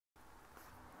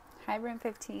Hi, Room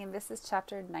 15. This is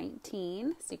Chapter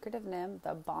 19, Secret of NIM,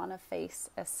 the Boniface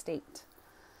Estate.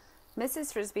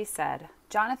 Mrs. Frisbee said,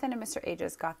 Jonathan and Mr.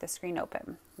 Ages got the screen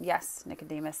open. Yes,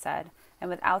 Nicodemus said,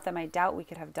 and without them I doubt we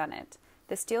could have done it.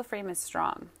 The steel frame is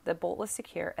strong, the bolt was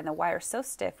secure, and the wire so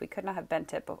stiff we could not have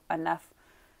bent it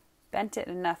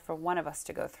enough for one of us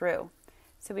to go through.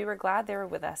 So we were glad they were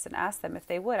with us and asked them if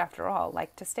they would, after all,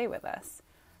 like to stay with us.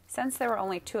 Since there were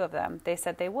only two of them, they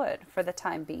said they would, for the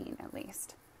time being at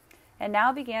least. And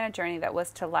now began a journey that was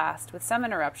to last, with some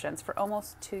interruptions, for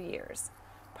almost 2 years.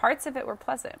 Parts of it were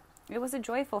pleasant. It was a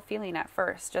joyful feeling at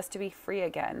first, just to be free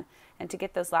again, and to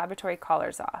get those laboratory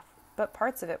collars off. But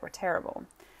parts of it were terrible.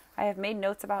 I have made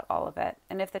notes about all of it,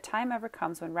 and if the time ever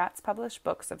comes when rats publish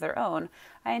books of their own,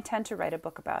 I intend to write a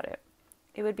book about it.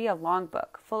 It would be a long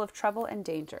book, full of trouble and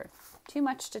danger. Too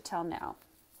much to tell now.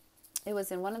 It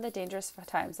was in one of the dangerous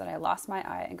times that I lost my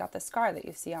eye and got the scar that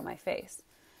you see on my face.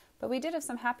 But we did have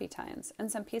some happy times,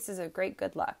 and some pieces of great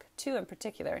good luck, two in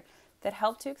particular, that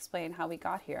helped to explain how we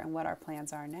got here and what our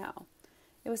plans are now.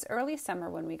 It was early summer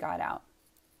when we got out.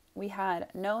 We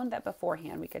had known that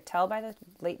beforehand we could tell by the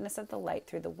lateness of the light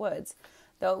through the woods,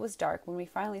 though it was dark when we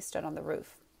finally stood on the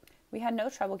roof. We had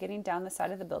no trouble getting down the side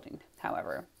of the building,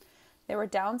 however. There were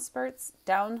downspouts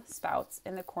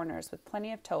in the corners with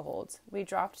plenty of toe holds. We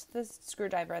dropped the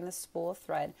screwdriver and the spool of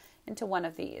thread into one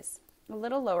of these. A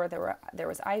little lower there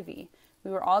was ivy.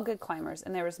 We were all good climbers,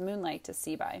 and there was moonlight to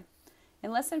see by.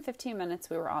 In less than 15 minutes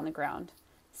we were on the ground.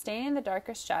 Staying in the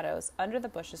darkest shadows, under the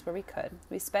bushes where we could,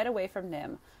 we sped away from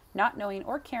Nim, not knowing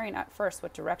or caring at first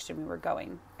what direction we were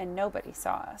going, and nobody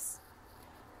saw us.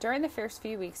 During the first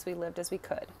few weeks we lived as we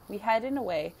could. We had, in a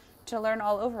way, to learn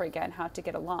all over again how to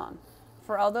get along.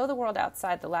 For although the world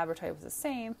outside the laboratory was the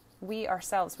same, we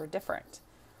ourselves were different.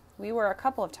 We were a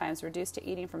couple of times reduced to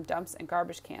eating from dumps and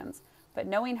garbage cans, but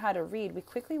knowing how to read, we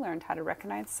quickly learned how to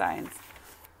recognize signs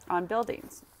on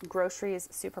buildings. Groceries,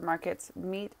 supermarkets,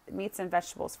 meats and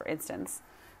vegetables, for instance,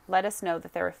 let us know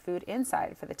that there were food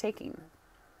inside for the taking.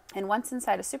 And once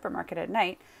inside a supermarket at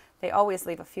night, they always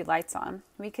leave a few lights on.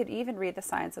 We could even read the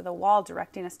signs of the wall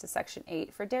directing us to Section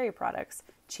 8 for dairy products,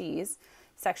 cheese,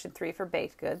 Section 3 for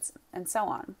baked goods, and so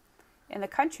on. In the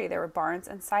country, there were barns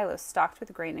and silos stocked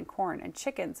with grain and corn, and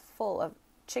chicken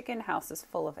houses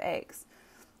full of eggs.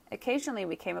 Occasionally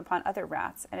we came upon other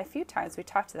rats, and a few times we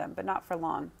talked to them, but not for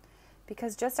long,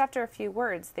 because just after a few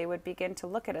words they would begin to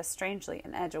look at us strangely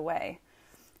and edge away.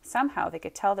 Somehow they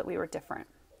could tell that we were different.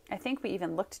 I think we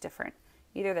even looked different.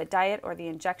 Either the diet or the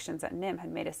injections at Nim had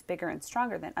made us bigger and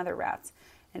stronger than other rats,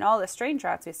 and all the strange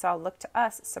rats we saw looked to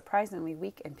us surprisingly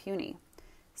weak and puny.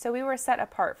 So we were set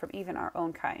apart from even our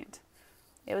own kind.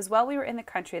 It was while we were in the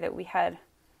country that we had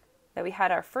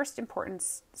our first important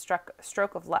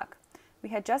stroke of luck. We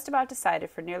had just about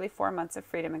decided, for nearly 4 months of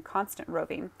freedom and constant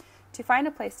roving, to find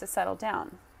a place to settle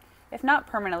down. If not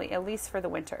permanently, at least for the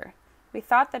winter. We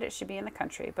thought that it should be in the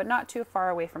country, but not too far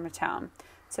away from a town,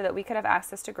 so that we could have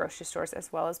access to grocery stores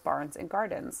as well as barns and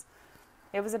gardens.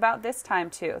 It was about this time,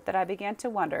 too, that I began to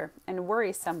wonder and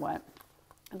worry somewhat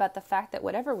about the fact that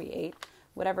whatever we ate,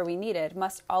 whatever we needed,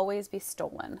 must always be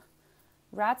stolen.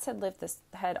 Rats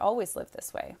had always lived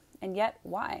this way, and yet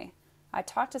why? I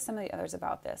talked to some of the others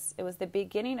about this. It was the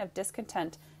beginning of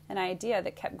discontent, an idea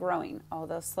that kept growing,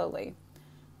 although slowly.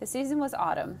 The season was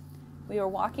autumn. We were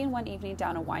walking one evening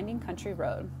down a winding country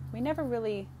road. We never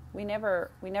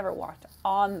walked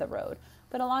on the road,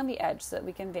 but along the edge so that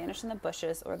we can vanish in the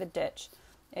bushes or the ditch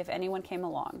if anyone came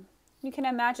along. You can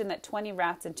imagine that 20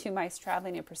 rats and 2 mice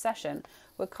traveling in procession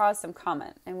would cause some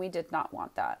comment, and we did not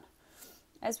want that.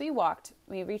 As we walked,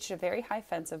 we reached a very high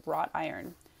fence of wrought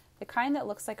iron, the kind that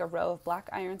looks like a row of black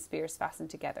iron spears fastened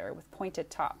together with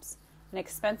pointed tops, an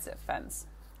expensive fence,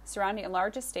 surrounding a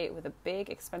large estate with a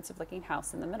big, expensive-looking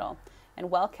house in the middle,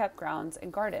 and well-kept grounds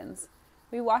and gardens.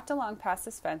 We walked along past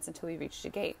this fence until we reached a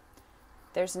gate.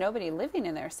 "There's nobody living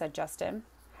in there," said Justin.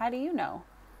 "How do you know?"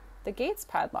 "The gate's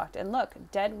padlocked, and look,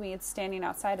 dead weeds standing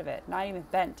outside of it, not even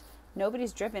bent.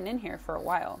 Nobody's driven in here for a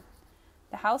while."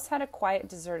 The house had a quiet,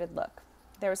 deserted look.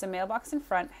 There was a mailbox in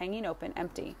front, hanging open,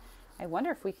 empty. "I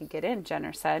wonder if we could get in,"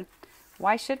 Jenner said.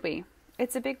 "Why should we?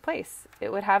 It's a big place.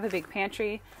 It would have a big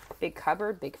pantry, big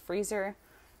cupboard, big freezer.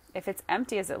 If it's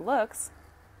empty as it looks."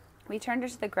 We turned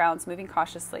into the grounds, moving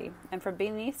cautiously, and from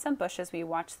beneath some bushes we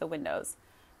watched the windows.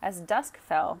 As dusk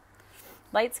fell,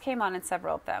 lights came on in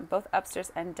several of them, both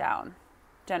upstairs and down.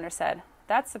 Jenner said,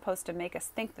 "That's supposed to make us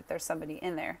think that there's somebody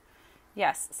in there."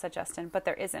 "Yes," said Justin, "but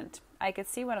there isn't. I could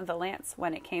see one of the lamps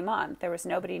when it came on. There was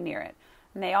nobody near it,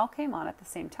 and they all came on at the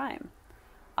same time."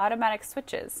 "Automatic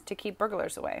switches, to keep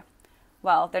burglars away."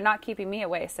 "Well, they're not keeping me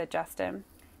away," said Justin.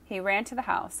 He ran to the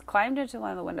house, climbed into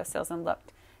one of the windowsills and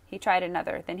looked. He tried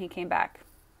another, then he came back.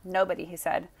 Nobody, he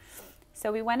said. So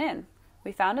we went in.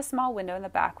 We found a small window in the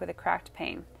back with a cracked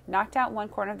pane, knocked out one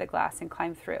corner of the glass and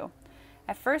climbed through.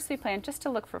 At first we planned just to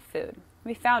look for food.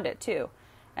 We found it, too,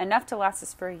 enough to last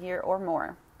us for a year or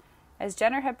more. As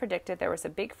Jenner had predicted, there was a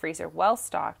big freezer well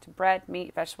stocked, bread,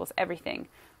 meat, vegetables, everything,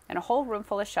 and a whole room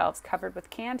full of shelves covered with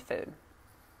canned food.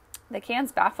 The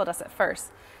cans baffled us at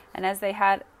first, and as they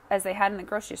had in the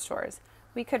grocery stores.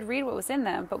 We could read what was in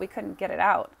them, but we couldn't get it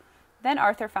out. Then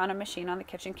Arthur found a machine on the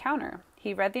kitchen counter.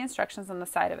 He read the instructions on the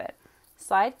side of it.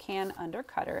 Slide can under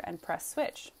cutter and press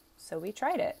switch. So we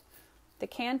tried it. The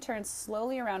can turned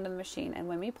slowly around in the machine, and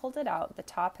when we pulled it out, the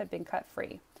top had been cut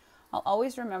free. I'll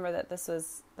always remember that this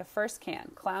was the first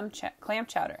can, clam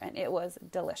chowder, and it was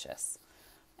delicious.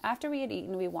 After we had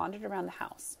eaten, we wandered around the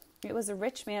house. It was a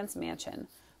rich man's mansion,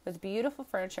 with beautiful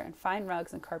furniture and fine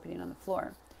rugs and carpeting on the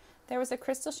floor. There was a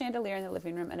crystal chandelier in the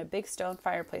living room and a big stone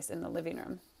fireplace in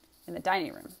the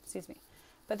dining room.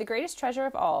 But the greatest treasure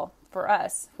of all, for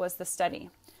us, was the study.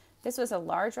 This was a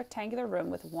large rectangular room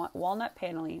with walnut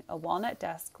paneling, a walnut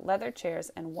desk, leather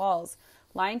chairs, and walls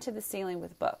lined to the ceiling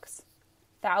with books.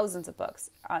 Thousands of books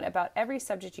on about every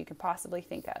subject you could possibly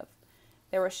think of.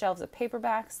 There were shelves of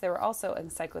paperbacks. There were also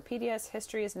encyclopedias,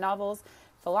 histories, novels,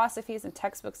 philosophies, and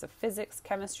textbooks of physics,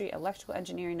 chemistry, electrical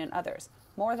engineering, and others,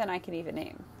 more than I can even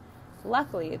name.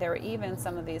 Luckily, there were even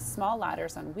some of these small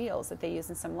ladders on wheels that they use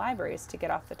in some libraries to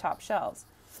get off the top shelves.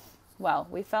 Well,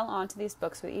 we fell onto these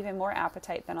books with even more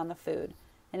appetite than on the food,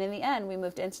 and in the end, we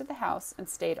moved into the house and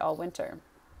stayed all winter.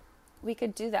 We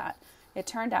could do that, it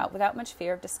turned out, without much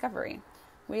fear of discovery.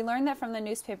 We learned that from the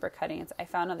newspaper cuttings I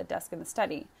found on the desk in the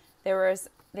study. They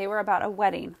were about a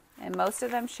wedding, and most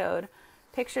of them showed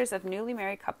pictures of newly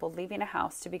married couple leaving a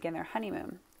house to begin their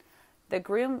honeymoon. The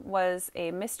groom was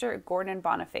a Mr. Gordon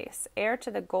Boniface, heir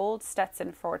to the gold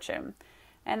Stetson fortune,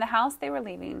 and the house they were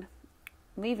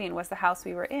leaving was the house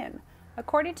we were in.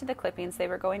 According to the clippings, they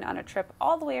were going on a trip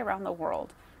all the way around the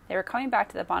world. They were coming back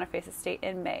to the Boniface estate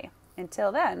in May.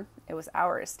 Until then, it was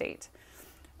our estate.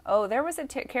 Oh, there was a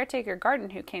caretaker Garden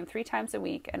who came 3 times a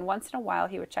week, and once in a while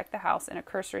he would check the house in a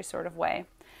cursory sort of way.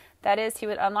 That is, he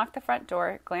would unlock the front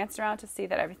door, glance around to see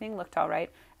that everything looked all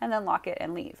right, and then lock it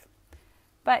and leave.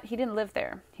 But he didn't live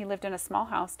there. He lived in a small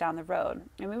house down the road,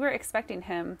 and we were expecting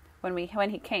him when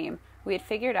he came. We had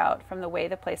figured out, from the way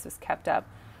the place was kept up,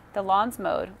 the lawns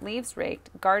mowed, leaves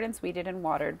raked, gardens weeded and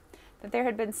watered, that there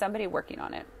had been somebody working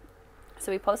on it.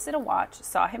 So we posted a watch,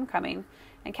 saw him coming,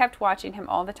 and kept watching him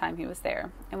all the time he was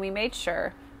there, and we made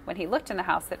sure, when he looked in the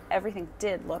house, that everything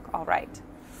did look all right.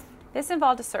 This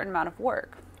involved a certain amount of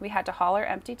work. We had to haul our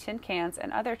empty tin cans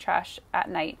and other trash at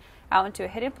night out into a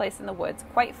hidden place in the woods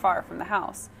quite far from the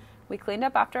house. We cleaned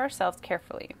up after ourselves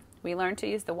carefully. We learned to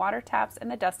use the water taps and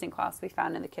the dusting cloths we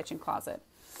found in the kitchen closet.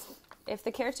 If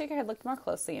the caretaker had looked more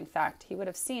closely, in fact, he would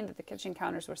have seen that the kitchen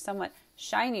counters were somewhat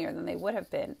shinier than they would have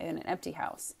been in an empty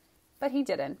house. But he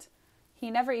didn't.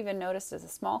 He never even noticed a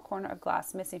small corner of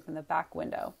glass missing from the back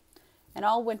window. And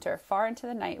all winter, far into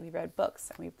the night, we read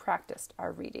books and we practiced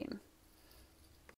our reading.